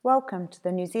Welcome to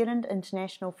the New Zealand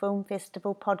International Film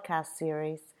Festival podcast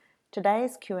series.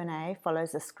 Today's Q&A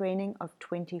follows a screening of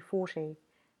 2040.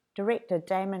 Director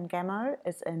Damon Gameau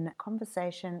is in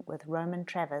conversation with Roman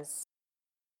Travers.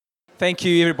 Thank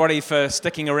you everybody for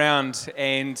sticking around,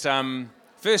 and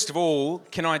first of all,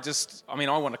 can I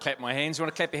want to clap my hands. You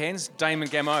want to clap your hands? Damon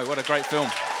Gameau, what a great film.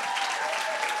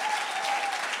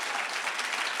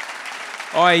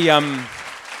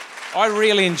 I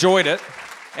really enjoyed it,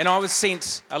 and I was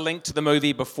sent a link to the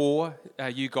movie before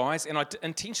you guys, and I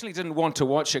intentionally didn't want to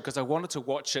watch it because I wanted to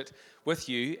watch it with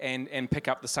you and pick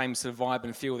up the same sort of vibe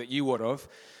and feel that you would have.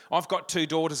 I've got two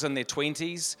daughters in their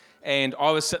 20s, and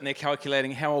I was sitting there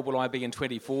calculating how old will I be in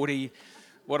 2040?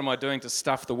 What am I doing to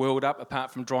stuff the world up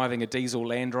apart from driving a diesel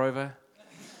Land Rover?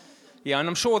 Yeah, and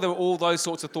I'm sure there were all those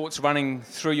sorts of thoughts running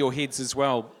through your heads as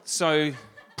well. So,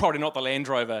 probably not the Land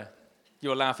Rover.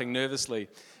 You're laughing nervously.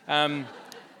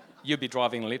 You'd be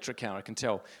driving an electric car, I can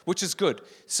tell, which is good.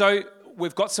 So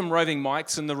we've got some roving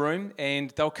mics in the room,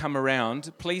 and they'll come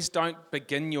around. Please don't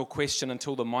begin your question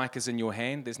until the mic is in your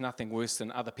hand. There's nothing worse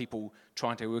than other people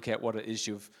trying to work out what it is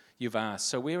you've asked.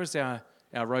 So where is our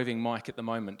roving mic at the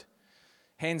moment?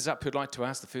 Hands up who'd like to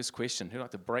ask the first question, who'd like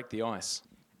to break the ice.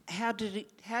 How do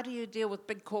you deal with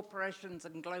big corporations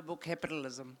and global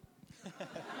capitalism?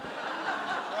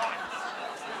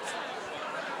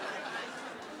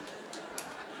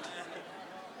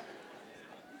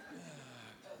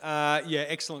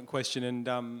 Excellent question.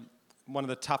 And one of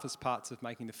the toughest parts of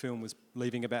making the film was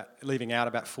leaving out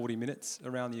about 40 minutes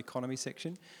around the economy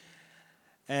section.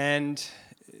 And,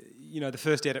 the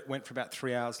first edit went for about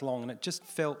 3 hours long, and it just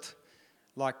felt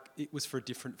like it was for a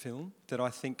different film, that I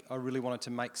think I really wanted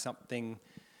to make something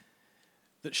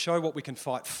that show what we can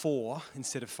fight for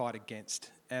instead of fight against.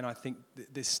 And I think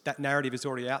that narrative is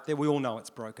already out there. We all know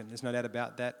it's broken. There's no doubt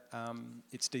about that.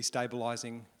 It's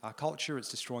destabilising our culture. It's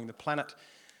destroying the planet.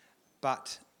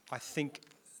 But I think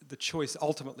the choice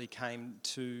ultimately came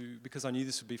to, because I knew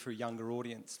this would be for a younger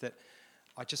audience, that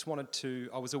I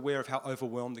was aware of how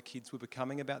overwhelmed the kids were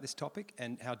becoming about this topic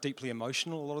and how deeply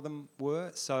emotional a lot of them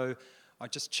were. So I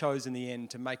just chose in the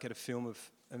end to make it a film of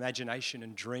imagination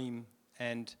and dream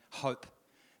and hope,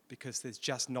 because there's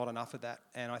just not enough of that.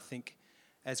 And I think,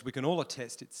 as we can all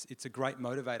attest, it's a great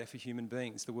motivator for human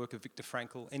beings. The work of Viktor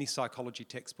Frankl, any psychology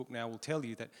textbook now will tell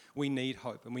you that we need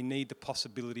hope and we need the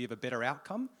possibility of a better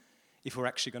outcome if we're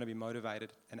actually going to be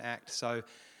motivated and act. So,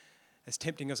 as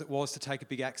tempting as it was to take a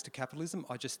big axe to capitalism,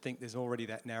 I just think there's already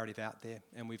that narrative out there,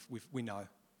 and we know.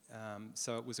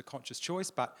 So it was a conscious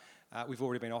choice, but we've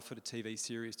already been offered a TV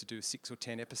series to do 6 or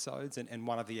 10 episodes, and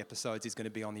one of the episodes is going to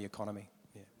be on the economy.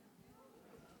 Yeah.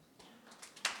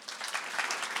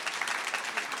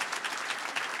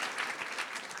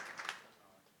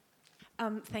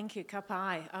 Thank you,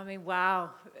 Kapai. I mean, wow,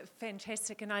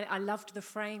 fantastic. And I loved the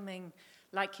framing,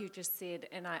 like you just said,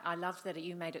 and I loved that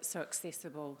you made it so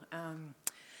accessible.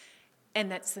 And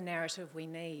that's the narrative we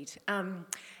need. And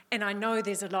I know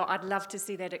there's a lot. I'd love to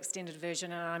see that extended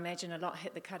version, and I imagine a lot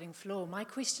hit the cutting floor. My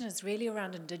question is really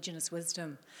around Indigenous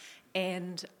wisdom.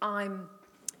 And I'm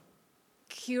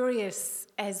curious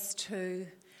as to,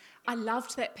 I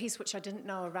loved that piece, which I didn't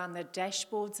know, around the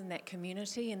dashboards and that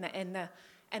community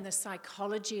and the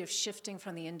psychology of shifting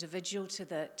from the individual to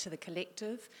the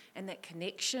collective and that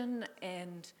connection.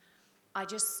 And I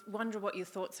just wonder what your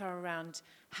thoughts are around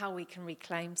how we can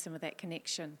reclaim some of that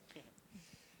connection.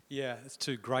 Yeah, it's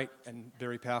two great and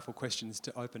very powerful questions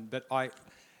to open. But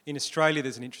in Australia,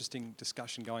 there's an interesting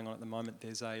discussion going on at the moment.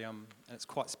 There's and it's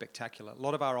quite spectacular. A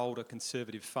lot of our older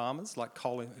conservative farmers, like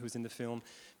Cole, who was in the film,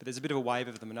 but there's a bit of a wave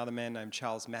of them. Another man named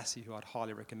Charles Massey, who I'd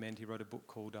highly recommend. He wrote a book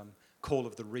called Call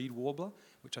of the Reed Warbler,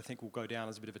 which I think will go down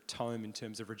as a bit of a tome in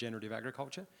terms of regenerative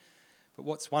agriculture. But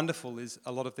what's wonderful is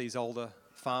a lot of these older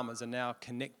farmers are now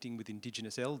connecting with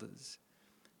Indigenous elders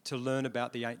to learn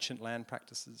about the ancient land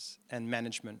practices and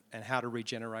management and how to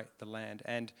regenerate the land.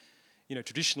 And,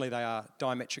 traditionally they are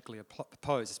diametrically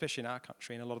opposed, especially in our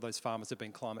country, and a lot of those farmers have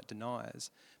been climate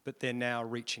deniers, but they're now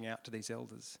reaching out to these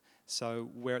elders. So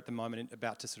we're at the moment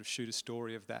about to sort of shoot a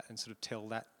story of that and sort of tell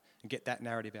that and get that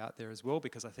narrative out there as well,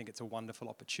 because I think it's a wonderful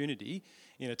opportunity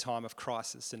in a time of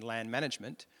crisis and land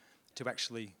management to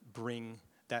actually bring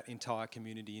that entire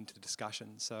community into the discussion.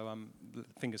 So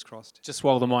fingers crossed. Just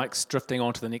while the mic's drifting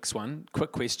on to the next one,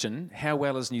 quick question. How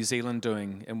well is New Zealand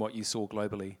doing in what you saw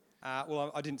globally?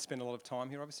 Well, I didn't spend a lot of time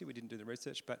here, obviously. We didn't do the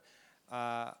research, but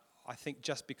I think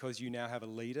just because you now have a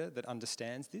leader that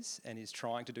understands this and is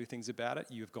trying to do things about it,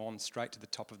 you have gone straight to the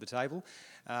top of the table,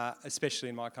 especially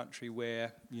in my country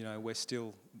where,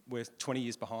 we're 20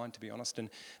 years behind, to be honest, and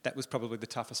that was probably the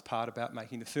toughest part about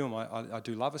making the film. I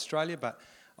do love Australia, but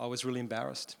I was really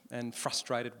embarrassed and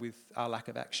frustrated with our lack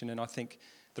of action. And I think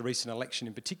the recent election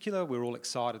in particular, we were all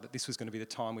excited that this was going to be the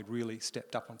time we'd really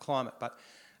stepped up on climate, but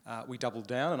we doubled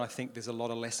down, and I think there's a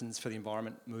lot of lessons for the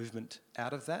environment movement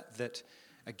out of that,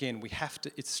 again, we have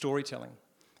to, it's storytelling.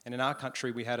 And in our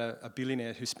country, we had a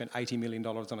billionaire who spent $80 million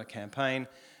on a campaign,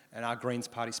 and our Greens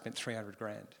party spent 300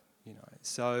 grand, you know.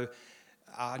 So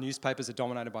our newspapers are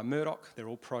dominated by Murdoch, they're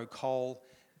all pro-coal.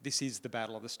 This is the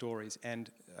battle of the stories. And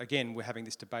again, we're having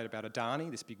this debate about Adani,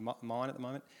 this big mine at the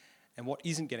moment. And what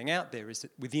isn't getting out there is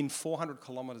that within 400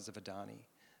 kilometres of Adani,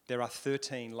 there are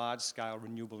 13 large-scale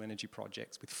renewable energy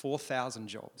projects with 4,000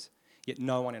 jobs, yet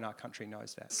no one in our country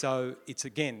knows that. So it's,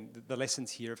 again, the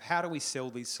lessons here of how do we sell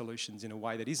these solutions in a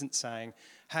way that isn't saying,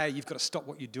 hey, you've got to stop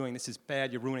what you're doing, this is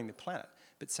bad, you're ruining the planet,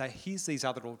 but say, here's these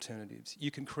other alternatives.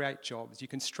 You can create jobs, you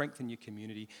can strengthen your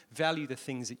community, value the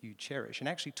things that you cherish, and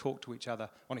actually talk to each other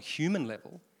on a human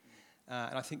level.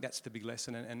 And I think that's the big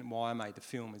lesson, and why I made the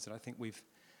film, is that I think we've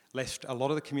left a lot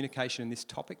of the communication in this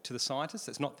topic to the scientists.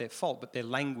 It's not their fault, but their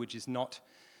language is not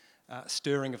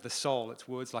stirring of the soul. It's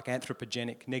words like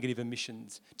anthropogenic, negative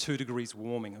emissions, 2 degrees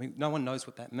warming. I mean, no one knows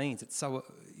what that means. It's so,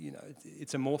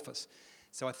 it's amorphous.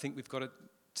 So I think we've got to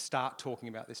start talking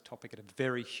about this topic at a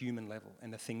very human level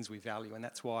and the things we value. And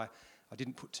that's why I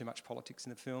didn't put too much politics in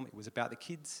the film. It was about the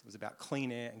kids. It was about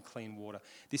clean air and clean water.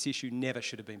 This issue never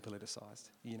should have been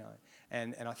politicised, you know.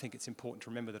 And I think it's important to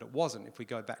remember that it wasn't. If we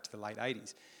go back to the late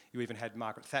 80s, you even had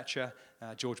Margaret Thatcher,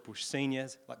 George Bush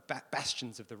seniors, like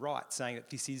bastions of the right, saying that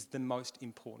this is the most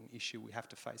important issue we have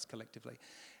to face collectively.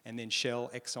 And then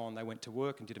Shell, Exxon, they went to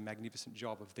work and did a magnificent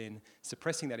job of then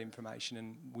suppressing that information,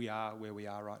 and we are where we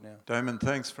are right now. Damon,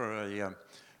 thanks for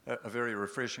a very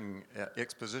refreshing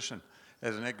exposition.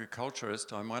 As an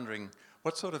agriculturist, I'm wondering,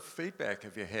 what sort of feedback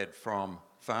have you had from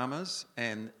farmers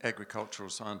and agricultural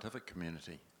scientific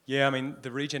community? Yeah, I mean,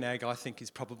 the regen ag, I think, is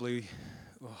probably,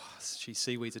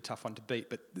 seaweed's a tough one to beat,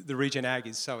 but the regen ag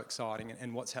is so exciting,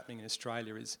 and what's happening in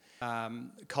Australia is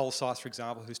Cole Sice, for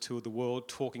example, who's toured the world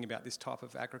talking about this type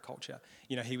of agriculture.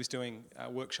 You know, he was doing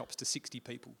workshops to 60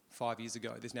 people 5 years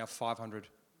ago. There's now 500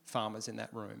 farmers in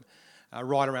that room.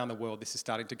 Right around the world, this is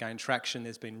starting to gain traction.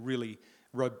 There's been really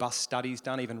robust studies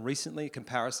done, even recently,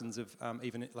 comparisons of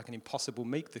even like an Impossible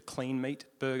Meat, the clean meat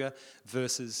burger,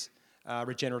 versus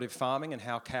regenerative farming, and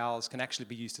how cows can actually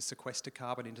be used to sequester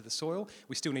carbon into the soil.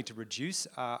 We still need to reduce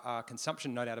our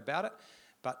consumption, no doubt about it,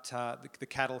 but the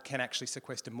cattle can actually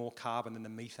sequester more carbon than the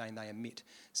methane they emit.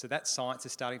 So that science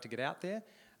is starting to get out there.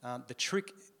 The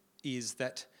trick is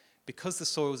that because the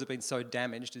soils have been so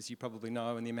damaged, as you probably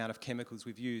know, and the amount of chemicals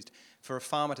we've used, for a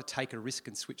farmer to take a risk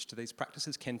and switch to these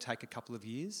practices can take a couple of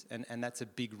years, and that's a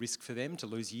big risk for them to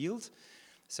lose yield.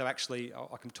 So actually,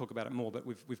 I can talk about it more, but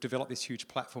we've developed this huge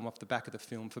platform off the back of the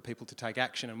film for people to take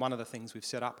action, and one of the things we've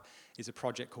set up is a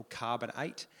project called Carbon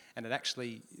 8, and it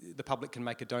actually, the public can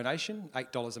make a donation,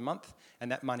 $8 a month,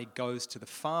 and that money goes to the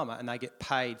farmer, and they get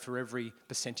paid for every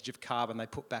percentage of carbon they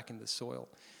put back into the soil.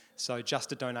 So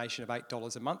just a donation of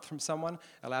 $8 a month from someone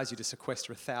allows you to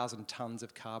sequester 1,000 tonnes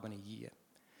of carbon a year.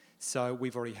 So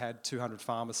we've already had 200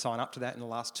 farmers sign up to that in the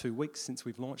last 2 weeks since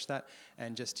we've launched that,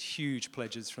 and just huge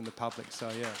pledges from the public, so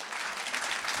yeah.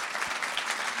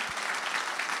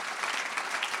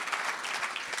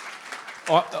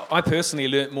 I personally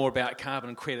learnt more about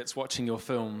carbon credits watching your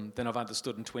film than I've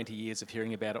understood in 20 years of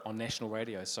hearing about it on national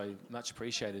radio, so much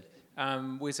appreciated.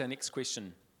 Where's our next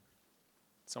question?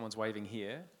 Someone's waving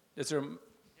here. Is there a...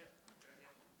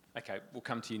 Okay, we'll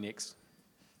come to you next.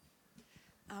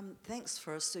 Thanks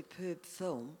for a superb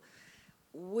film.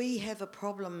 We have a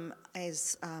problem,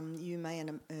 as you may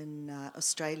in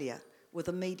Australia, with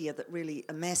a media that really,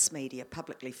 a mass media,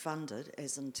 publicly funded,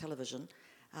 as in television,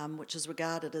 which is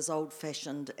regarded as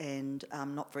old-fashioned and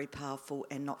not very powerful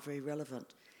and not very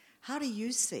relevant. How do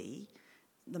you see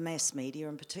the mass media,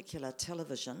 in particular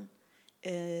television,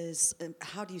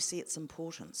 how do you see its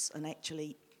importance in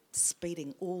actually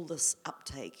speeding all this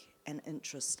uptake and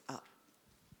interest up?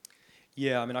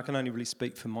 Yeah, I mean, I can only really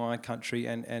speak for my country,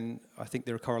 and I think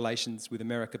there are correlations with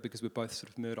America because we're both sort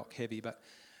of Murdoch heavy, but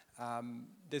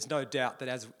there's no doubt that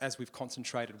as we've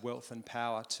concentrated wealth and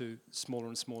power to smaller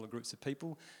and smaller groups of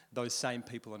people, those same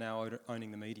people are now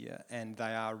owning the media, and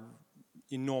they are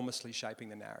enormously shaping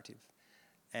the narrative.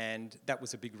 And that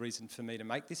was a big reason for me to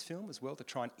make this film as well, to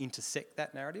try and intersect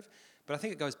that narrative. But I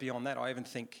think it goes beyond that. I even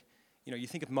think, you know, you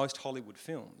think of most Hollywood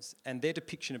films, and their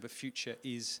depiction of a future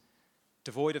is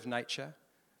devoid of nature,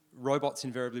 robots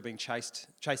invariably being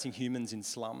chasing humans in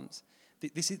slums.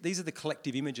 These are the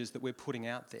collective images that we're putting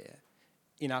out there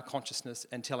in our consciousness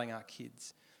and telling our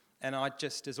kids. And I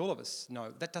just, as all of us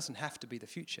know, that doesn't have to be the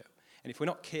future. And if we're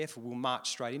not careful, we'll march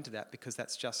straight into that because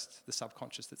that's just the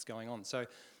subconscious that's going on. So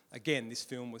again, this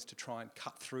film was to try and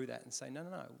cut through that and say, no,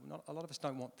 a lot of us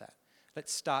don't want that.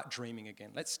 Let's start dreaming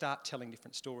again. Let's start telling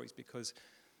different stories, because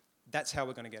that's how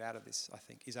we're going to get out of this, I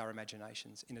think, is our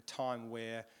imaginations in a time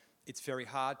where it's very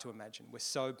hard to imagine. We're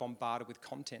so bombarded with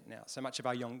content now. So much of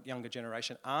our younger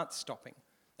generation aren't stopping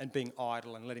and being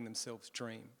idle and letting themselves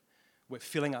dream. We're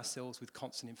filling ourselves with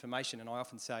constant information. And I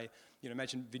often say,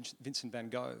 imagine Vincent van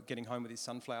Gogh getting home with his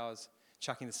sunflowers,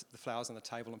 chucking the flowers on the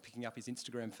table and picking up his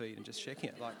Instagram feed and just checking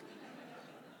it. Like,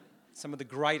 some of the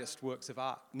greatest works of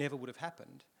art never would have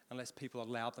happened unless people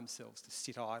allowed themselves to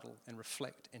sit idle and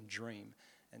reflect and dream.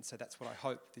 And so that's what I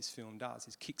hope this film does,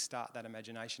 is kickstart that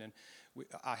imagination. And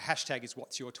our hashtag is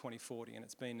What's Your 2040, and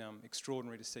it's been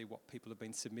extraordinary to see what people have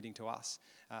been submitting to us,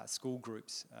 school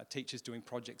groups, teachers doing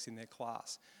projects in their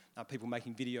class, people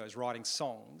making videos, writing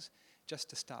songs, just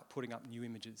to start putting up new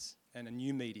images and a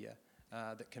new media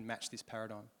that can match this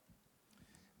paradigm.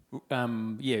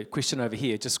 Question over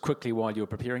here, just quickly while you're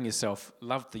preparing yourself.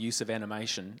 Loved the use of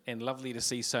animation, and lovely to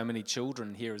see so many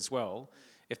children here as well.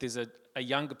 If there's a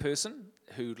younger person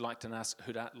who'd like to ask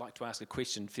a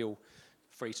question, feel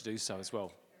free to do so as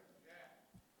well.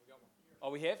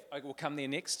 Oh, we have? Okay, we'll come there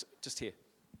next, just here.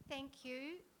 Thank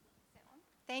you.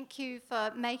 Thank you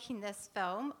for making this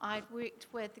film. I've worked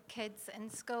with kids in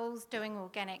schools doing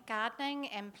organic gardening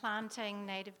and planting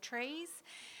native trees.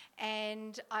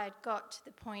 And I'd got to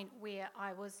the point where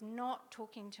I was not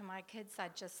talking to my kids. I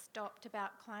just stopped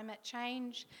about climate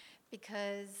change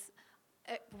because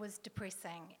it was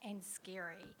depressing and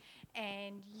scary.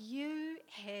 And you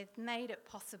have made it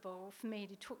possible for me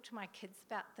to talk to my kids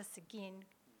about this again,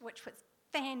 which was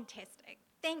fantastic.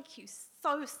 Thank you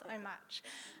so much.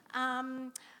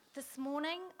 This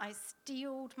morning I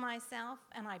steeled myself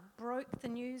and I broke the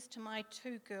news to my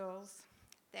 2 girls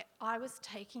that I was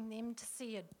taking them to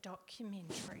see a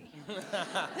documentary.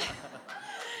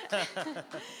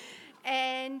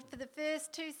 And for the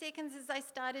first 2 seconds as I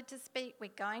started to speak, we're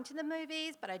going to the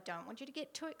movies, but I don't want you to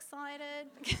get too excited.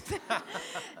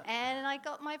 And I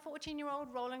got my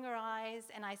 14-year-old rolling her eyes,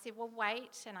 and I said, well,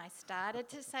 wait. And I started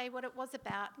to say what it was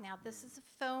about. Now, this is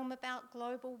a film about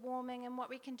global warming and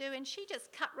what we can do. And she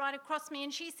just cut right across me,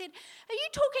 and she said, are you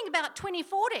talking about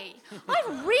 2040?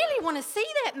 I really want to see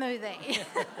that movie.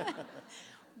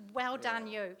 Well done,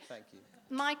 you. Thank you.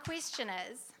 My question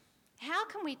is, how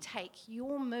can we take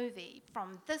your movie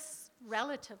from this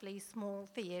relatively small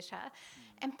theatre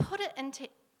and put it into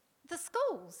the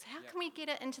schools? How can we get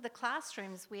it into the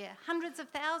classrooms where hundreds of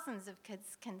thousands of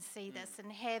kids can see this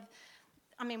and have,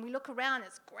 we look around,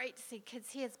 it's great to see kids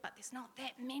here, but there's not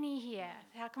that many here.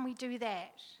 How can we do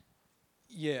that?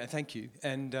 Yeah, thank you.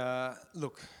 And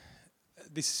look,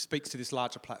 this speaks to this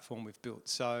larger platform we've built.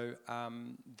 So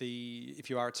if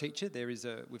you are a teacher,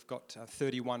 we've got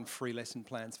 31 free lesson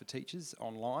plans for teachers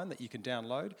online that you can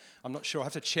download. I'm not sure, I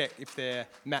have to check if they're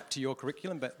mapped to your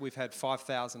curriculum, but we've had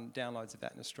 5,000 downloads of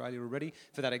that in Australia already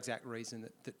for that exact reason,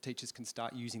 that teachers can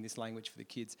start using this language for the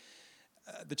kids.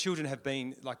 The children have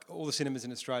been, like all the cinemas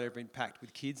in Australia have been packed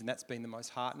with kids, and that's been the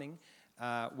most heartening.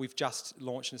 We've just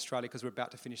launched in Australia because we're about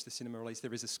to finish the cinema release.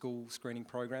 There is a school screening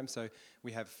program, so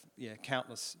we have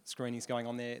countless screenings going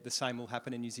on there. The same will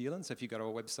happen in New Zealand, so if you go to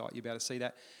our website, you'll be able to see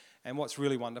that. And what's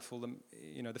really wonderful,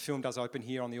 the film does open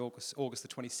here on the August the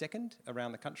 22nd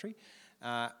around the country,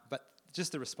 but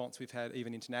just the response we've had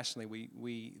even internationally,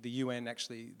 the UN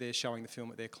actually, they're showing the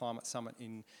film at their climate summit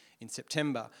in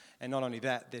September, and not only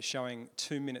that, they're showing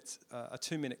a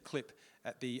 2-minute clip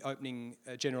at the opening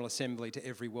General Assembly to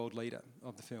every world leader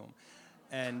of the film.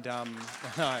 And, and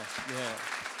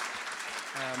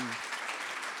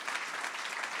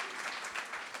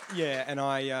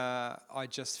I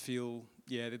just feel,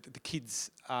 the kids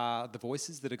are the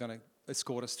voices that are going to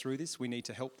escort us through this. We need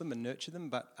to help them and nurture them,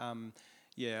 but I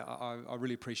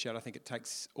really appreciate it. I think it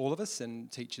takes all of us,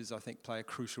 and teachers, I think, play a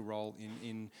crucial role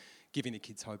in giving the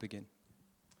kids hope again.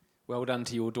 Well done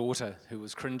to your daughter, who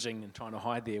was cringing and trying to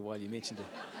hide there while you mentioned it.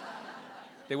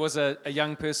 There was a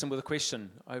young person with a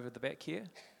question over the back here.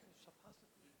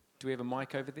 Do we have a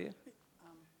mic over there?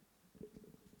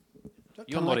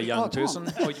 You're not a young person.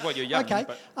 Well, you're young. Okay.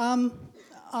 But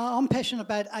I'm passionate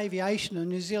about aviation, and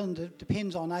New Zealand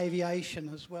depends on aviation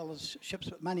as well as ships,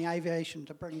 but mainly aviation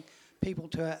to bring people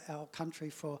to our country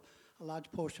for a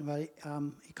large portion of our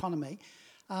economy.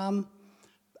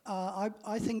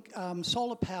 I think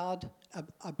solar-powered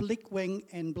oblique wing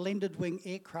and blended wing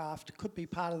aircraft could be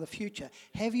part of the future.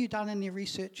 Have you done any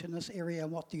research in this area,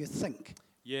 and what do you think?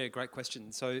 Yeah, great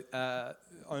question. So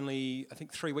only, I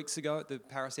think 3 weeks ago at the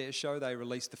Paris Air Show, they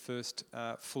released the first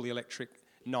fully electric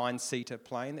 9-seater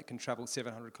plane that can travel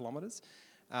 700 kilometres.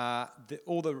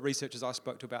 All the researchers I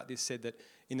spoke to about this said that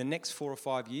in the next 4 or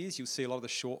 5 years, you'll see a lot of the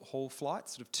short-haul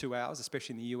flights, sort of 2 hours,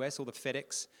 especially in the US. All the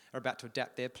FedEx are about to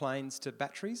adapt their planes to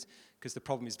batteries because the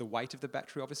problem is the weight of the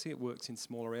battery, obviously. It works in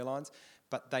smaller airlines.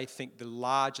 But they think the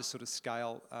larger sort of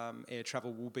scale air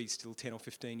travel will be still 10 or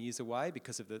 15 years away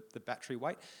because of the battery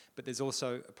weight. But there's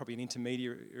also probably an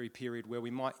intermediary period where we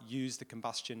might use the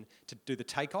combustion to do the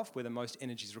takeoff where the most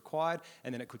energy is required,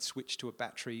 and then it could switch to a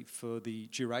battery for the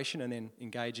duration and then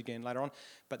engage again later on.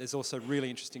 But there's also really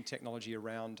interesting technology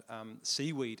around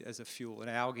seaweed as a fuel and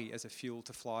algae as a fuel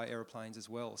to fly aeroplanes as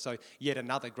well. So yet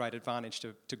another great advantage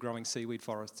to growing seaweed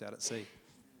forests out at sea.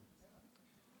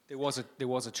 There was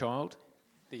a child.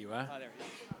 There you are. Oh, there he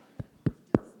is.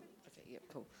 Okay, yeah,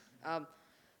 cool.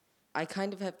 I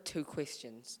kind of have 2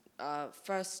 questions.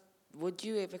 First, would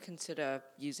you ever consider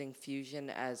using fusion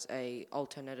as an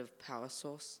alternative power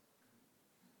source?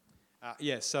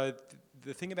 So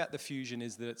the thing about the fusion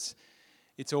is that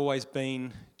it's always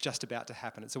been just about to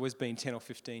happen. It's always been 10 or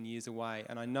 15 years away.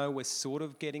 And I know we're sort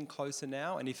of getting closer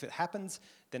now. And if it happens,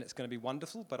 then it's going to be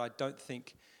wonderful. But I don't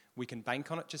think we can bank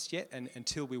on it just yet, and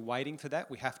until we're waiting for that,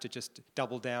 we have to just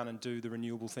double down and do the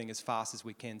renewable thing as fast as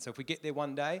we can. So if we get there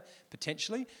one day,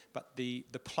 potentially, but the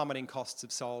plummeting costs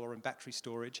of solar and battery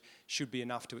storage should be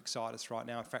enough to excite us right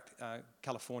now. In fact,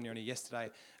 California only yesterday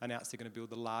announced they're going to build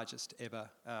the largest ever,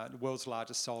 the world's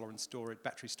largest solar and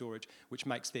battery storage, which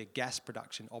makes their gas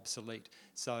production obsolete.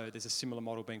 So there's a similar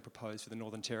model being proposed for the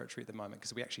Northern Territory at the moment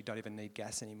because we actually don't even need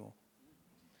gas anymore.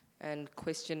 And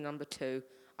question number 2.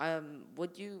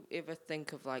 Would you ever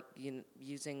think of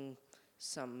using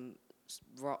some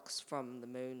rocks from the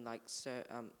moon,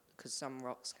 because some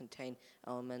rocks contain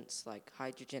elements like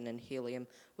hydrogen and helium?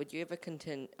 Would you ever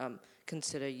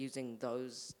consider using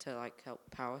those to help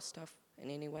power stuff in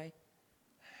any way?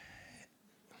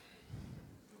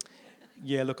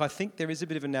 Yeah, look, I think there is a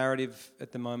bit of a narrative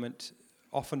at the moment,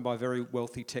 often by very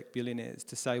wealthy tech billionaires,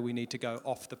 to say we need to go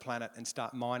off the planet and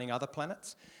start mining other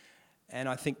planets. And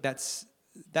I think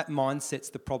that mindset's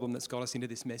the problem that's got us into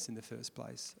this mess in the first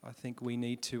place. I think we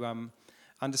need to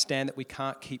understand that we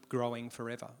can't keep growing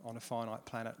forever on a finite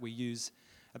planet. We use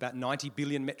about 90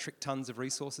 billion metric tonnes of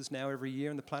resources now every year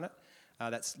on the planet.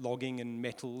 That's logging and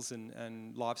metals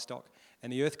and livestock.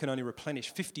 And the Earth can only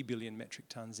replenish 50 billion metric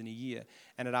tonnes in a year.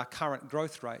 And at our current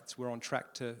growth rates, we're on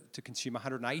track to consume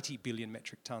 180 billion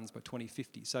metric tonnes by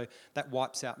 2050. So that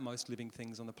wipes out most living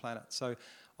things on the planet. So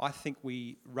I think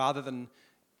rather than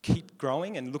keep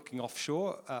growing and looking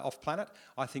offshore, off-planet,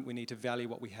 I think we need to value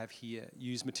what we have here,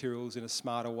 use materials in a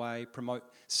smarter way, promote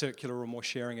circular or more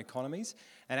sharing economies,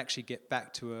 and actually get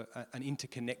back to an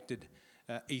interconnected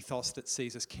ethos that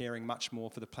sees us caring much more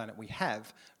for the planet we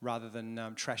have, rather than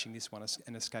trashing this one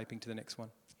and escaping to the next one.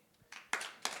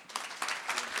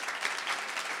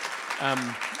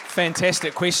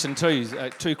 Fantastic question too.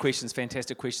 2 questions,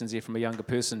 fantastic questions there from a younger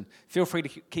person. Feel free to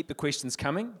keep the questions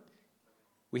coming.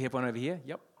 We have one over here.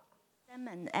 Yep.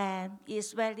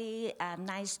 It's very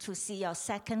nice to see your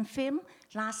second film.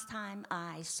 Last time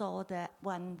I saw the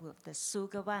one with the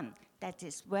sugar one. That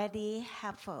is very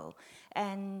helpful.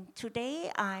 And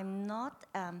today I'm not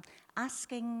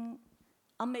asking,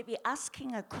 or maybe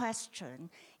asking a question.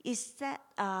 Is that,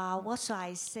 what should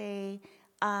I say?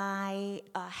 I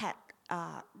had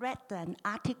read an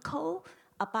article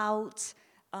about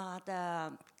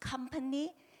the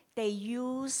company. They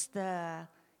use the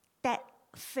dead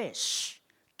fish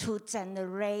to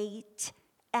generate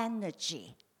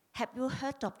energy. Have you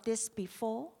heard of this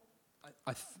before?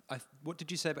 What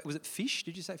did you say about, was it fish?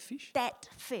 Did you say fish? Dead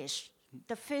fish.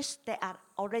 The fish that are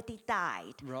already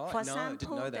died. Right, For no, I didn't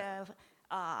example, know that.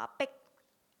 the big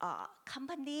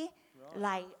company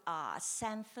like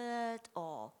Sanford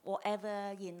or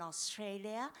whatever in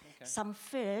Australia, some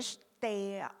fish,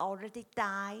 they already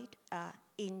died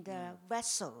in the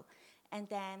vessel. And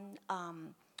then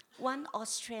one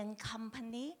Austrian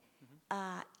company,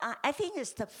 I think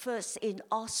it's the first in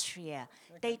Austria,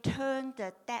 they turned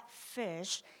the dead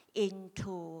fish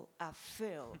into a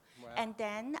fuel. Wow. And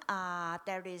then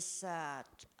there is a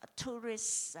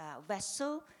tourist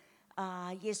vessel,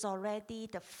 is already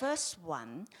the first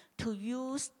one to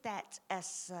use that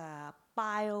as a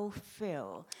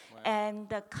biofuel. Wow. And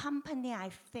the company, I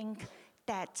think,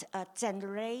 that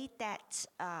generate that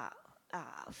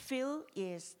fuel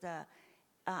is the,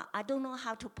 I don't know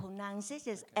how to pronounce it,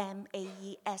 it's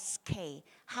MAESK.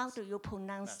 How do you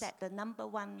pronounce that? The number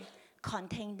 1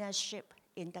 container ship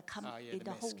in the in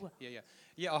the whole world.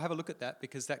 Yeah, I'll have a look at that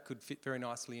because that could fit very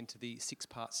nicely into the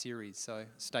 6-part series, so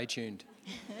stay tuned.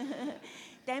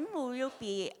 Then will you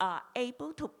be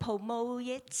able to promote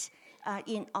it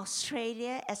in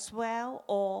Australia as well,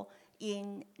 or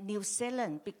in New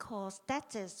Zealand, because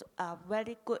that is a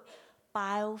very good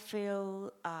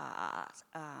biofuel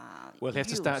We'll have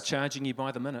to start charging you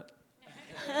by the minute.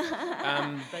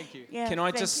 Thank you. Yeah, Can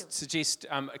I thank just you. suggest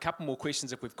a couple more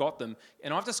questions if we've got them?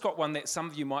 And I've just got one that some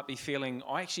of you might be feeling.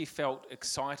 I actually felt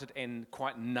excited and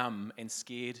quite numb and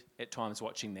scared at times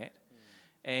watching that.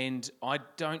 And I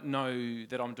don't know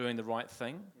that I'm doing the right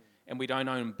thing. And we don't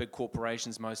own big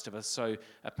corporations, most of us. So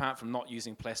apart from not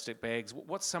using plastic bags,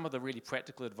 what's some of the really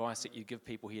practical advice that you give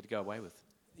people here to go away with?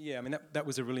 Yeah, I mean, that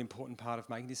was a really important part of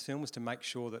making this film, was to make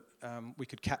sure that we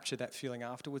could capture that feeling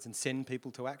afterwards and send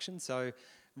people to action. So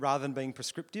rather than being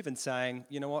prescriptive and saying,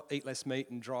 you know what, eat less meat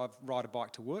and ride a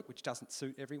bike to work, which doesn't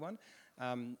suit everyone,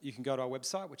 you can go to our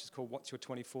website, which is called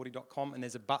whatsyour2040.com, and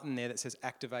there's a button there that says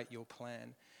activate your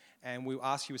plan. And we'll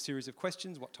ask you a series of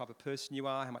questions: what type of person you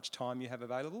are, how much time you have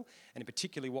available, and in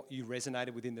particularly what you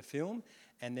resonated with in the film.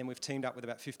 And then we've teamed up with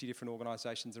about 50 different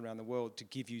organisations around the world to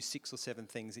give you 6 or 7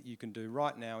 things that you can do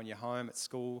right now in your home, at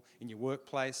school, in your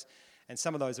workplace. And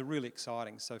some of those are really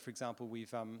exciting. So, for example,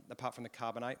 we've apart from the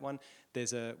Carbonate one,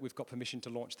 we've got permission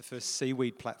to launch the first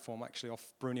seaweed platform actually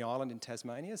off Bruny Island in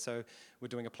Tasmania. So we're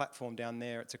doing a platform down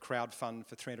there. It's a crowd fund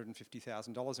for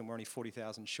 $350,000, and we're only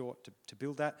 40,000 short to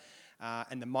build that.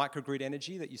 And the microgrid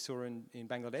energy that you saw in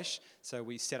Bangladesh. So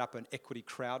we set up an equity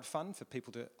crowd fund for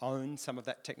people to own some of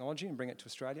that technology and bring it to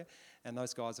Australia. And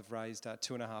those guys have raised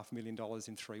 $2.5 million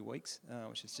in 3 weeks,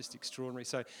 which is just extraordinary.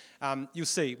 So you'll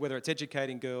see, whether it's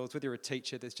educating girls, whether you're a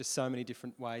teacher, there's just so many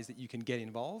different ways that you can get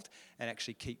involved and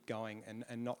actually keep going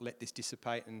and not let this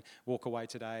dissipate and walk away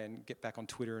today and get back on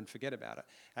Twitter and forget about it.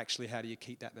 Actually, how do you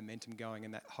keep that momentum going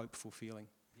and that hopeful feeling?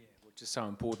 Yeah, which is so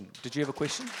important. Did you have a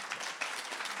question?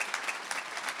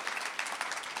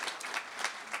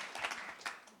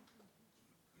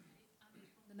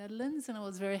 Netherlands, and I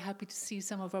was very happy to see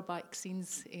some of our bike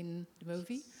scenes in the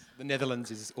movie. The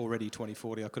Netherlands is already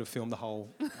 2040. I could have filmed the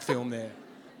whole film there.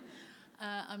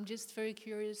 I'm just very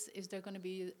curious, is there going to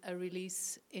be a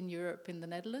release in Europe, in the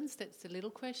Netherlands? That's the little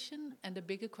question. And the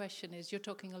bigger question is, you're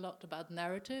talking a lot about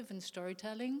narrative and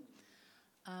storytelling.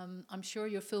 I'm sure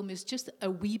your film is just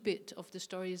a wee bit of the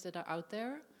stories that are out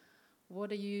there.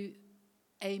 What are you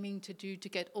aiming to do to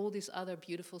get all these other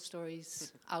beautiful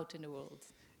stories out in the world?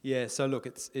 Yeah, so look,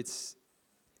 it's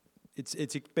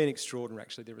been extraordinary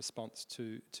actually, the response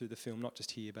to the film, not just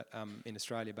here but in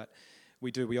Australia, but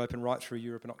we open right through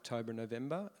Europe in October and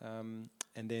November, and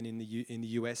then in the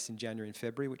US in January and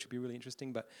February, which will be really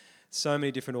interesting. But so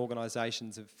many different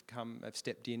organisations have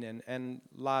stepped in, and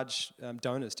large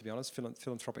donors, to be honest,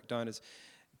 philanthropic donors,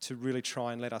 to really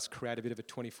try and let us create a bit of a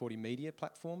 2040 media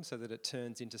platform so that it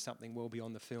turns into something well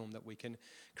beyond the film, that we can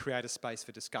create a space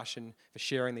for discussion, for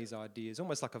sharing these ideas,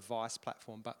 almost like a Vice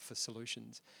platform, but for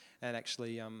solutions. And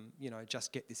actually,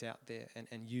 just get this out there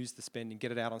and use the spending,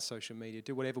 get it out on social media,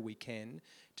 do whatever we can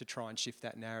to try and shift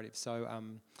that narrative. So,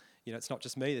 it's not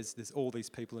just me, there's all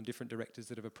these people and different directors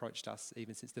that have approached us,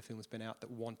 even since the film's been out, that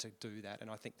want to do that.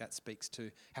 And I think that speaks to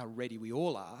how ready we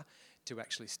all are to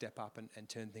actually step up and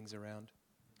turn things around.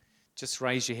 Just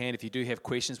raise your hand if you do have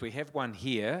questions. We have one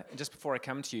here. And just before I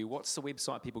come to you, what's the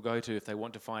website people go to if they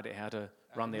want to find out how to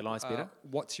run their lives better?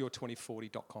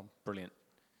 Whatsyour2040.com. Brilliant.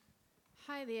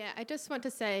 Hi there. I just want to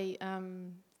say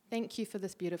thank you for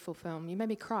this beautiful film. You made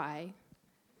me cry.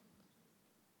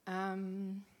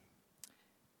 And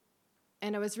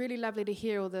it was really lovely to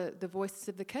hear all the voices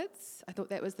of the kids. I thought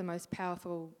that was the most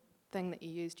powerful thing that you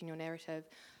used in your narrative.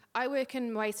 I work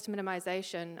in waste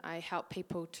minimisation. I help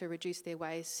people to reduce their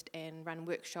waste and run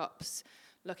workshops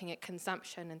looking at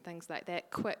consumption and things like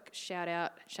that. Quick shout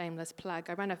out, shameless plug.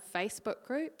 I run a Facebook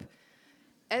group.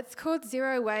 It's called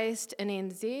Zero Waste in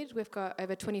NZ. We've got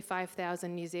over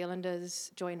 25,000 New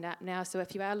Zealanders joined up now. So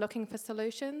if you are looking for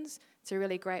solutions, it's a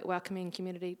really great welcoming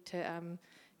community to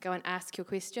go and ask your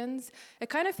questions. It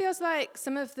kind of feels like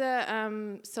some of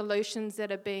the solutions that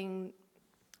are being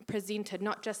presented,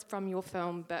 not just from your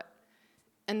film, but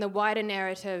in the wider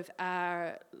narrative,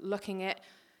 are looking at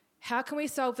how can we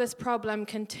solve this problem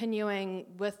continuing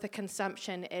with the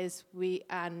consumption as we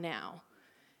are now.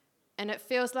 And it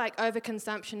feels like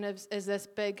overconsumption is this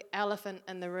big elephant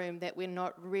in the room that we're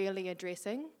not really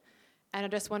addressing. And I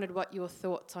just wondered what your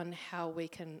thoughts on how we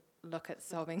can look at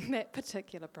solving that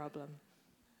particular problem.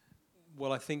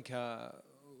 Well, I think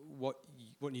what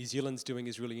New Zealand's doing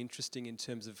is really interesting in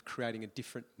terms of creating a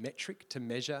different metric to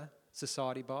measure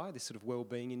society by, this sort of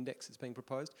well-being index that's being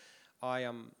proposed. I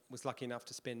was lucky enough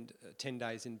to spend 10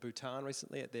 days in Bhutan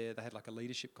recently. They had like a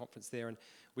leadership conference there, and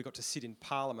we got to sit in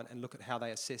Parliament and look at how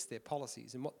they assess their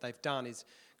policies. And what they've done is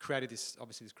created this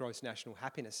gross national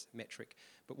happiness metric.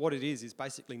 But what it is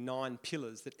basically 9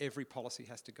 pillars that every policy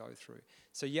has to go through.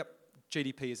 So yep,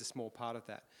 GDP is a small part of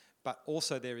that. But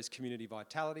also there is community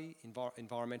vitality,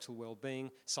 environmental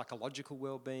well-being, psychological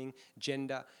well-being,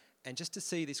 gender. And just to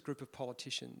see this group of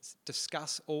politicians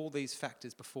discuss all these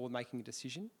factors before making a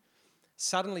decision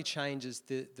suddenly changes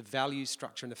the value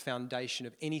structure and the foundation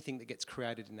of anything that gets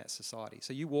created in that society.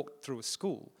 So you walk through a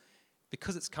school,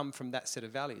 because it's come from that set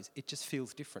of values, it just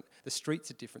feels different. The streets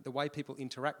are different. The way people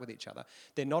interact with each other,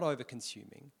 they're not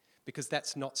over-consuming, because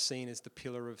that's not seen as the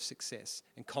pillar of success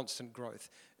and constant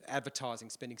growth. Advertising,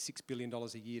 spending $6 billion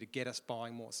a year to get us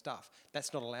buying more stuff,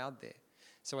 that's not allowed there.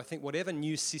 So I think whatever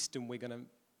new system we're going to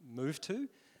move to,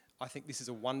 I think this is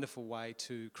a wonderful way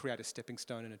to create a stepping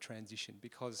stone and a transition,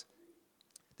 because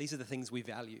these are the things we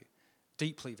value,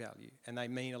 deeply value, and they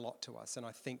mean a lot to us. And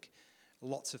I think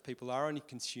lots of people are only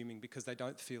consuming because they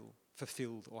don't feel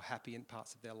fulfilled or happy in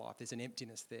parts of their life. There's an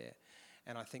emptiness there.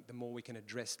 And I think the more we can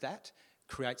address that,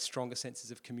 create stronger senses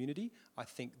of community, I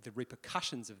think the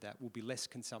repercussions of that will be less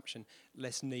consumption,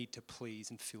 less need to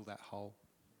please and fill that hole.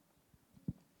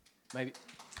 Maybe.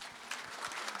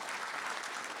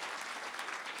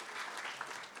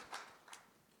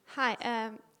 Hi,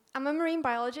 I'm a marine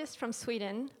biologist from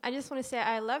Sweden. I just want to say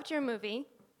I loved your movie.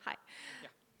 Hi. Yeah.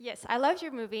 Yes, I loved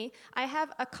your movie. I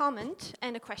have a comment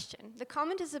and a question. The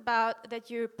comment is about that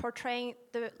you're portraying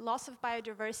the loss of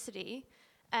biodiversity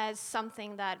as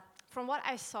something that, from what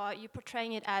I saw, you're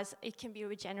portraying it as it can be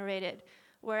regenerated,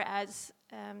 whereas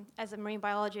as a marine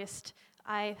biologist,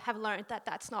 I have learned that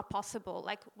that's not possible.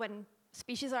 Like when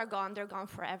species are gone, they're gone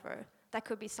forever. That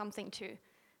could be something to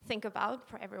think about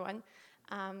for everyone.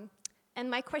 And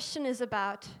my question is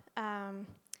about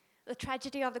the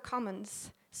tragedy of the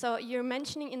commons. So you're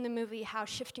mentioning in the movie how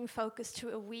shifting focus to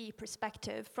a we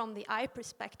perspective from the I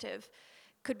perspective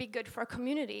could be good for a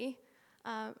community.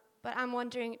 But I'm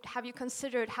wondering, have you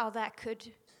considered how that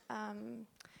could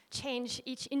change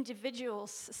each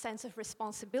individual's sense of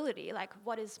responsibility? Like,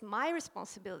 what is my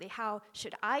responsibility? How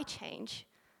should I change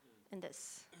in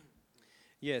this?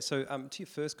 Yeah, so to your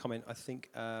first comment, I think,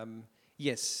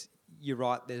 yes, you're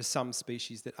right, there's some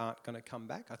species that aren't going to come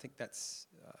back. I think that's,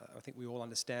 I think we all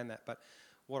understand that. But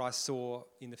what I saw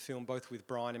in the film, both with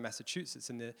Brian in Massachusetts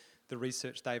and the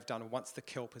research they've done, once the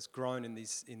kelp has grown in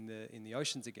the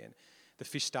oceans again, the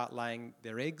fish start laying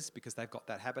their eggs because they've got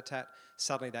that habitat.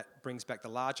 Suddenly that brings back the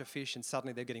larger fish, and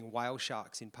suddenly they're getting whale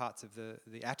sharks in parts of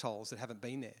the atolls that haven't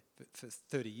been there for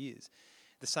 30 years.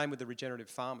 The same with the regenerative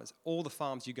farmers. All the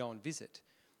farms you go and visit,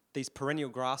 these perennial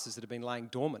grasses that have been laying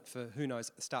dormant for who knows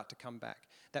start to come back.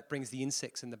 That brings the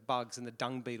insects and the bugs and the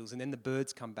dung beetles, and then the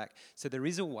birds come back. So there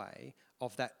is a way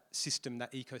of that system,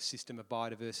 that ecosystem of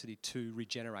biodiversity to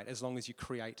regenerate, as long as you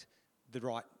create the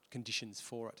right conditions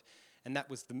for it. And that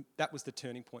was the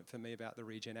turning point for me about the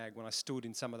regen ag, when I stood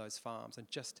in some of those farms and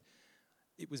just,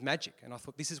 it was magic. And I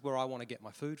thought, this is where I want to get my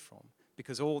food from,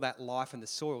 because all that life in the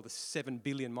soil, the 7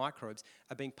 billion microbes,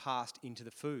 are being passed into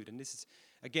the food. And this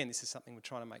is something we're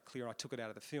trying to make clear. I took it out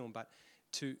of the film, but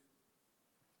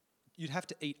you'd have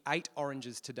to eat 8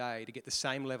 oranges today to get the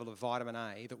same level of vitamin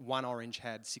A that 1 orange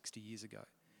had 60 years ago,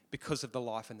 because of the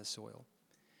life in the soil.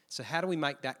 So how do we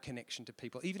make that connection to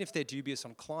people? Even if they're dubious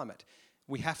on climate,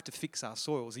 we have to fix our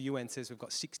soils. The UN says we've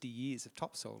got 60 years of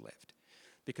topsoil left,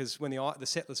 because when the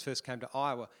settlers first came to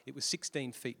Iowa, it was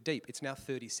 16 feet deep. It's now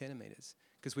 30 centimetres,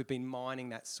 because we've been mining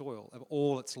that soil of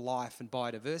all its life and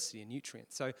biodiversity and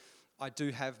nutrients. So I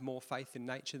do have more faith in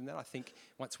nature than that. I think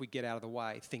once we get out of the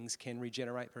way, things can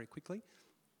regenerate very quickly.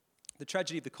 The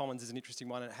tragedy of the commons is an interesting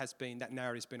one, and it has been, that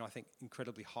narrative's been, I think,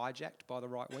 incredibly hijacked by the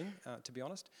right wing, to be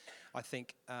honest. I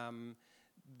think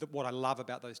what I love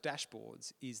about those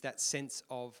dashboards is that sense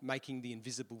of making the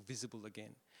invisible visible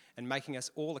again, and making us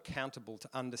all accountable to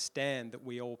understand that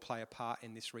we all play a part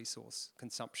in this resource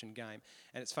consumption game.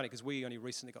 And it's funny, because we only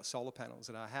recently got solar panels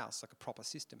at our house, like a proper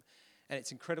system. And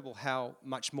it's incredible how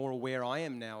much more aware I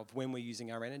am now of when we're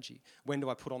using our energy. When do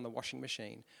I put on the washing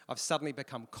machine? I've suddenly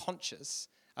become conscious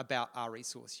about our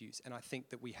resource use. And I think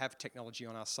that we have technology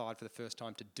on our side for the first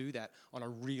time to do that on a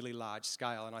really large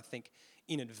scale. And I think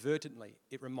inadvertently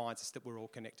it reminds us that we're all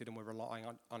connected and we're relying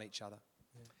on each other.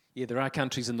 Yeah, there are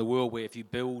countries in the world where if you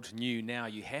build new now,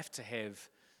 you have to have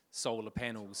solar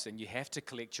panels and you have to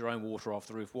collect your own water off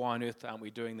the roof. Why on earth aren't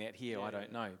we doing that here? Yeah. I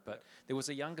don't know. But there was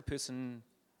a younger person.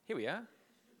 Here we are.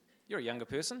 You're a younger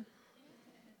person. Do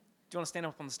you want to stand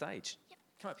up on the stage? Yep.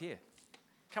 Come up here.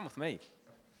 Come with me.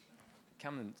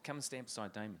 Come and stand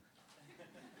beside Damon.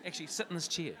 Actually, sit in this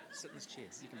chair. Sit in this chair.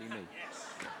 You can be me.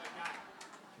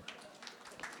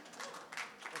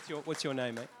 What's your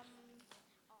name, mate?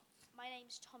 My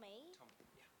name's Tommy.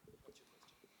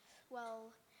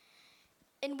 Well,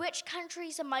 in which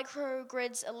countries are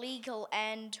microgrids illegal,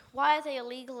 and why are they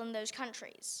illegal in those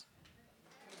countries?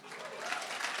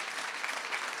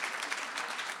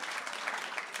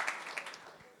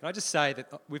 Can I just say that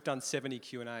we've done 70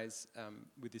 Q&As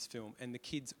with this film, and the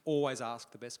kids always ask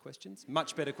the best questions,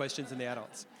 much better questions than the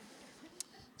adults.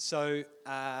 So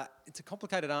it's a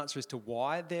complicated answer as to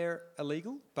why they're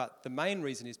illegal, but the main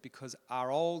reason is because our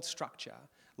old structure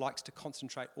likes to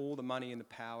concentrate all the money and the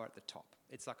power at the top.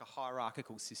 It's like a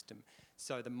hierarchical system.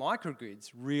 So the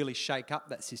microgrids really shake up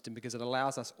that system because it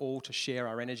allows us all to share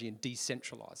our energy and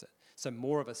decentralise it. So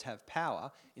more of us have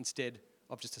power instead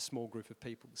of just a small group of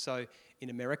people. So in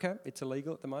America, it's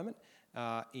illegal at the moment.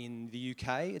 In the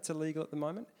UK, it's illegal at the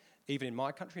moment. Even in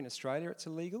my country, in Australia, it's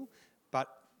illegal. But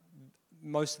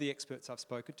most of the experts I've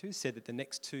spoken to said that the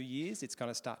next 2 years, it's going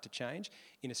to start to change.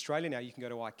 In Australia now, you can go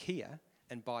to IKEA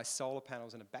and buy solar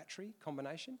panels and a battery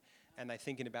combination, and they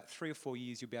think in about 3 or 4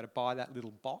 years, you'll be able to buy that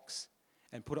little box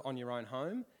and put it on your own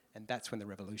home, and that's when the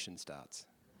revolution starts.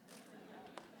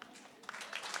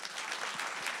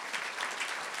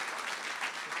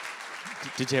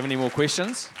 Did you have any more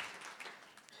questions?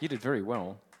 You did very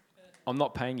well. I'm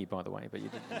not paying you, by the way, but you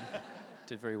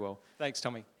did very well. Thanks,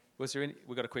 Tommy. Was there any?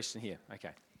 We've got a question here.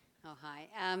 Okay. Oh, hi.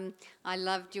 I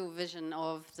loved your vision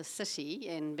of the city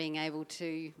and being able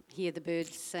to hear the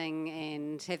birds sing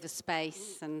and have the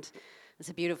space, and it's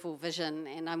a beautiful vision.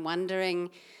 And I'm wondering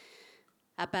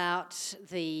about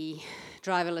the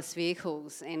driverless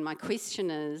vehicles, and my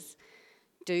question is,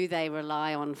 do they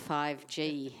rely on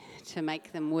 5G to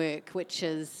make them work, which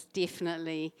is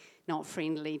definitely not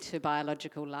friendly to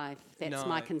biological life? That's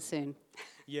my concern.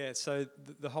 Yeah, so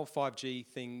the whole 5G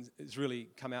thing has really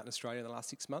come out in Australia in the last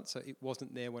 6 months, so it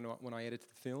wasn't there when I edited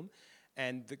the film.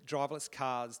 And the driverless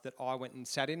cars that I went and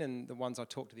sat in and the ones I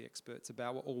talked to the experts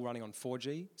about were all running on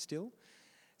 4G still.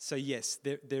 So yes,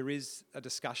 there is a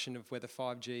discussion of whether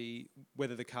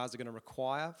the cars are going to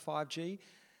require 5G.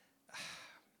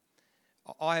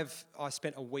 I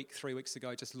spent a week 3 weeks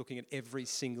ago just looking at every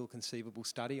single conceivable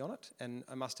study on it, and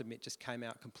I must admit just came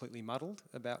out completely muddled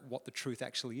about what the truth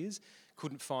actually is.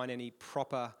 Couldn't find any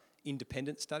proper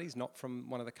independent studies, not from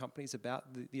one of the companies,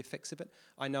 about the effects of it.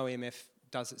 I know EMF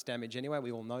does its damage anyway,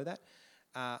 we all know that.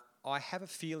 I have a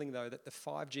feeling, though, that the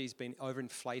 5G has been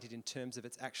overinflated in terms of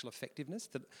its actual effectiveness,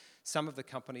 that some of the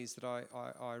companies that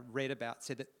I read about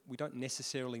said that we don't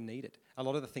necessarily need it. A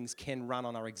lot of the things can run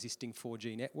on our existing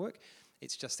 4G network.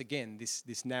 It's just, again,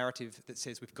 this narrative that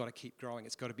says we've got to keep growing,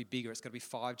 it's got to be bigger, it's got to be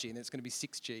 5G, and then it's going to be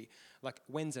 6G. Like,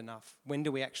 when's enough? When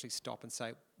do we actually stop and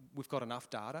say, we've got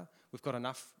enough data, we've got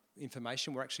enough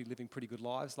information, we're actually living pretty good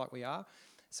lives like we are?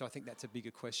 So I think that's a bigger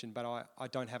question, but I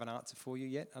don't have an answer for you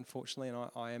yet, unfortunately, and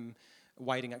I am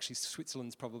waiting. Actually,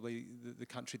 Switzerland's probably the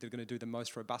country that are going to do the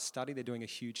most robust study. They're doing a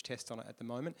huge test on it at the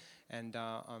moment, and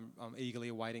I'm eagerly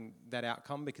awaiting that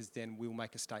outcome, because then we'll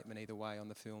make a statement either way on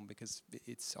the film, because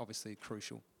it's obviously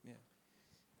crucial. Yeah.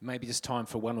 Maybe just time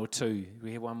for one or two.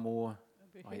 We have one more.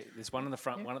 Oh, yeah. There's one in the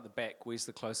front, one at the back. Where's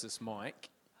the closest mic?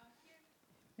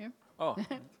 Here. Oh,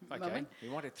 okay. We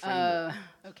might have three more.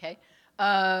 Okay.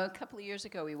 A couple of years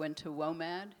ago, we went to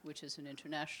WOMAD, which is an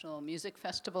international music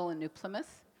festival in New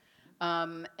Plymouth.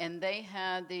 And they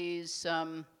had these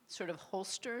sort of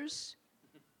holsters.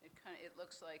 It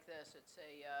looks like this.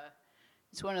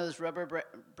 It's one of those rubber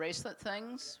bracelet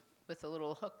things with a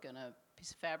little hook and a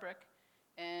piece of fabric,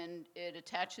 and it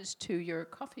attaches to your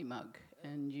coffee mug.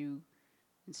 And you,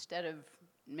 instead of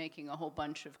making a whole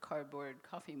bunch of cardboard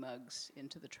coffee mugs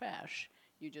into the trash,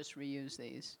 you just reuse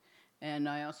these. And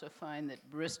I also find that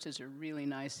baristas are really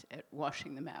nice at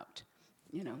washing them out,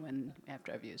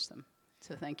 after I've used them.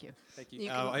 So thank you. Thank you.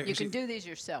 You can do these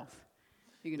yourself.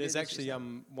 There's actually a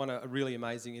really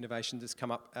amazing innovation that's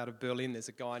come up out of Berlin. There's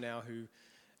a guy now who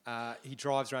he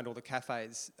drives around all the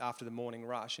cafes after the morning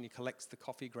rush, and he collects the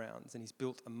coffee grounds, and he's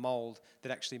built a mould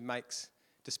that actually makes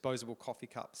disposable coffee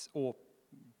cups or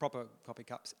proper coffee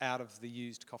cups out of the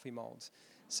used coffee moulds.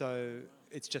 So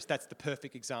that's the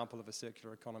perfect example of a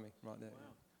circular economy right there.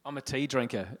 Wow. I'm a tea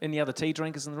drinker. Any other tea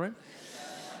drinkers in the room?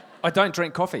 I don't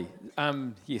drink coffee.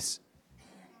 Yes.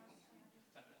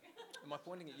 Am I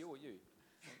pointing at you or you?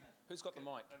 Who's got the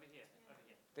mic? Over here.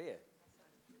 There.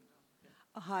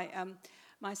 Oh, hi.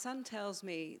 My son tells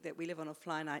me that we live on a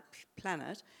finite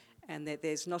planet and that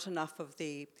there's not enough of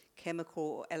the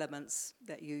chemical elements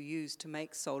that you use to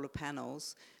make solar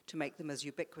panels to make them as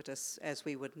ubiquitous as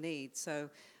we would need. So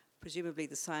presumably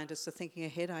the scientists are thinking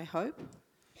ahead, I hope.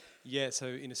 Yeah, so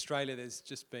in Australia there's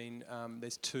just been,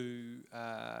 there's two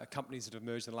companies that have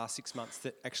emerged in the last 6 months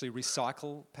that actually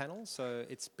recycle panels, so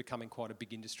it's becoming quite a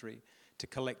big industry to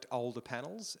collect older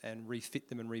panels and refit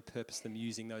them and repurpose them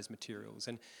using those materials.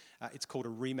 And it's called a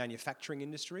remanufacturing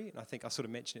industry, and I think I sort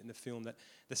of mentioned it in the film that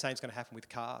the same's going to happen with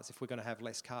cars. If we're going to have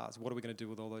less cars, what are we going to do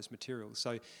with all those materials?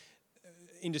 So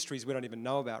industries we don't even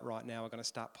know about right now are going to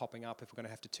start popping up if we're going to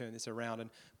have to turn this around. And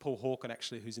Paul Hawken,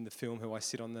 actually, who's in the film, who I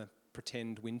sit on the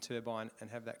pretend wind turbine and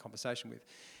have that conversation with,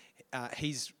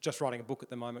 he's just writing a book at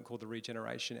the moment called The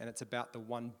Regeneration, and it's about the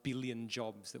 1 billion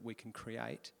jobs that we can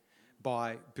create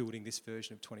by building this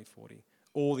version of 2040.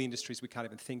 All the industries we can't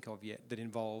even think of yet that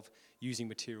involve using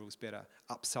materials better,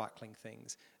 upcycling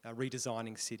things,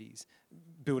 redesigning cities,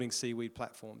 building seaweed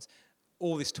platforms.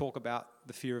 All this talk about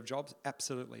the fear of jobs,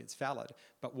 absolutely, it's valid.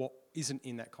 But what isn't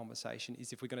in that conversation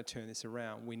is if we're going to turn this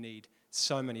around, we need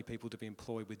so many people to be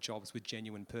employed with jobs with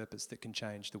genuine purpose that can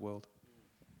change the world.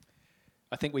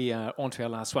 I think we are on to our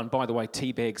last one. By the way,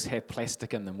 tea bags have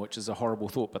plastic in them, which is a horrible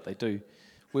thought, but they do.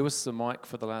 Where was the mic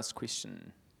for the last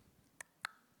question?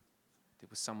 There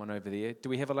was someone over there. Do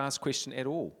we have a last question at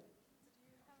all?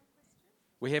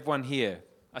 We have one here.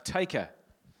 A taker.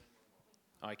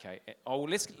 Okay. Oh,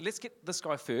 let's get this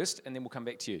guy first, and then we'll come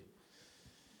back to you.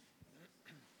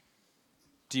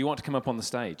 Do you want to come up on the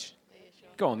stage? Yeah, sure.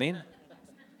 Go on then.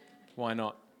 Why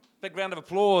not? Big round of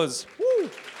applause. Woo!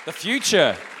 The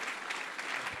future.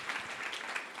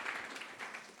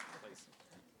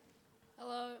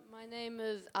 Hello, my name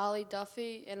is Ali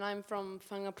Duffy, and I'm from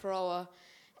Whangaparoa.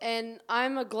 And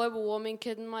I'm a global warming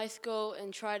kid in my school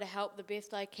and try to help the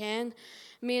best I can.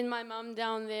 Me and my mum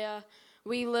down there,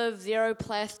 we live zero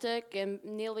plastic and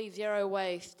nearly zero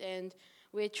waste, and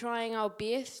we're trying our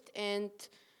best. And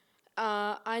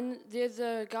there's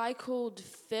a guy called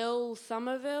Phil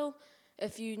Somerville,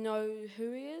 if you know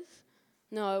who he is.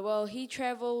 No, well, he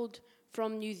travelled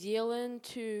from New Zealand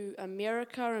to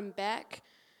America and back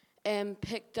and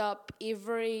picked up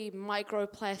every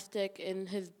microplastic in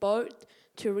his boat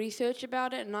to research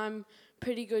about it, and I'm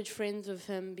pretty good friends with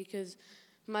him because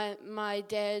my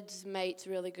dad's mate's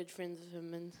really good friends with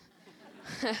him, and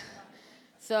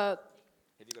so.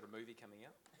 Have you got a movie coming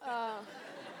out?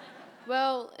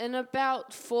 Well, in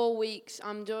about 4 weeks,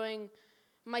 I'm doing.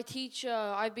 My teacher,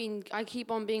 I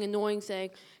keep on being annoying, saying,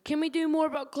 "Can we do more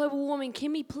about global warming?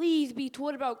 Can we please be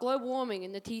taught about global warming?"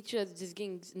 And the teacher is just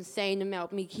getting insane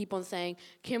about me. Keep on saying,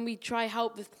 "Can we try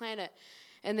help this planet?"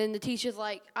 And then the teacher's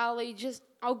like, "Ali,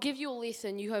 I'll give you a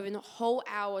lesson. You have a whole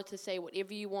hour to say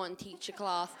whatever you want and teach your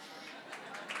class."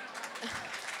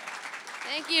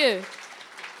 Thank you.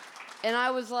 And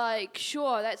I was like,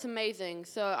 sure, that's amazing.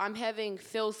 So I'm having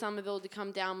Phil Somerville to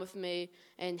come down with me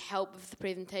and help with the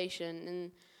presentation.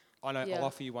 And I know, yeah. I'll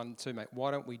offer you one too, mate. Why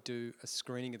don't we do a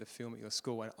screening of the film at your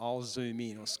school and I'll Zoom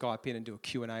in or Skype in and do a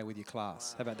Q&A with your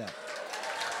class. How about that?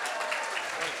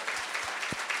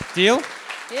 Deal?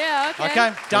 Yeah, okay. Okay,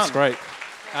 done. That's great.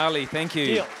 Ali, thank you.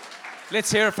 Deal.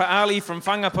 Let's hear it for Ali from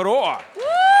Whangaparoa. Woo!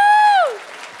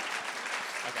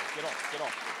 Okay, get off.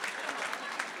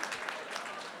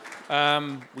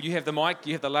 Will you have the mic?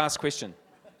 You have the last question.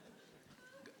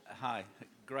 Hi,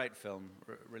 great film.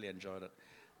 Really enjoyed it.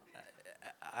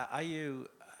 Are you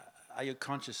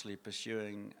consciously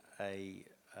pursuing a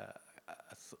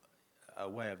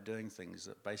way of doing things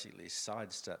that basically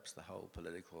sidesteps the whole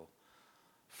political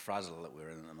frazzle that we're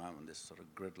in at the moment? This sort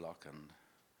of gridlock and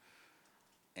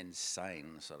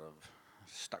insane sort of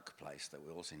stuck place that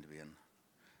we all seem to be in.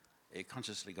 Are you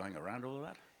consciously going around all of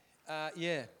that?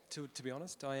 Yeah, to be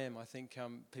honest, I am. I think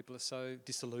people are so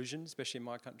disillusioned, especially in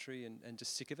my country, and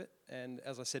just sick of it. And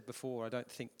as I said before, I don't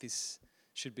think this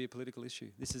should be a political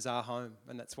issue. This is our home,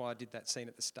 and that's why I did that scene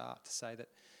at the start to say that,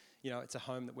 it's a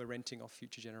home that we're renting off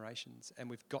future generations, and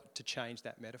we've got to change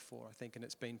that metaphor, I think, and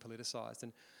it's been politicised.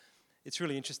 And it's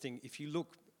really interesting. If you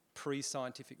look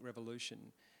pre-scientific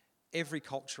revolution, every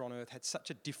culture on Earth had such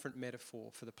a different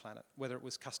metaphor for the planet, whether it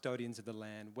was custodians of the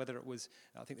land, whether it was,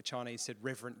 I think the Chinese said,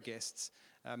 reverent guests,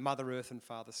 Mother Earth and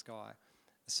Father Sky.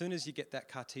 As soon as you get that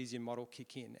Cartesian model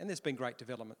kick in, and there's been great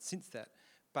development since that,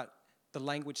 but the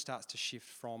language starts to shift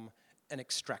from an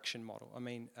extraction model. I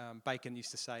mean, Bacon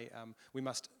used to say, we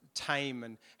must tame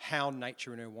and hound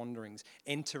nature in her wanderings,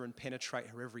 enter and penetrate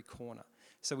her every corner.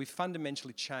 So we've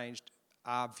fundamentally changed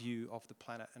our view of the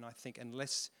planet, and I think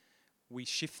unless we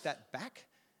shift that back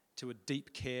to a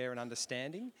deep care and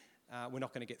understanding, we're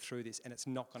not going to get through this, and it's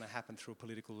not going to happen through a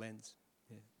political lens.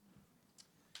 Yeah.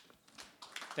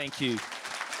 Thank you.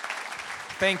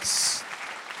 Thanks.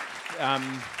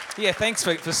 Yeah, thanks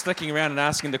for sticking around and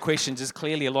asking the questions. There's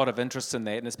clearly a lot of interest in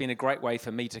that, and it's been a great way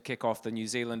for me to kick off the New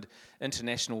Zealand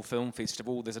International Film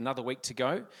Festival. There's another week to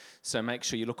go, so make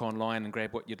sure you look online and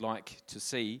grab what you'd like to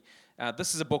see.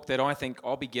 This is a book that I think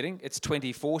I'll be getting. It's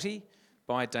 2040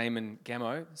 by Damon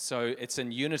Gameau, so it's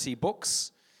in Unity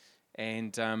Books,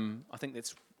 and I think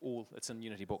it's in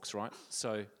Unity Books, right?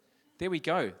 So there we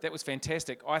go. That was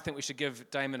fantastic. I think we should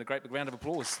give Damon a great big round of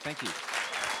applause. Thank you.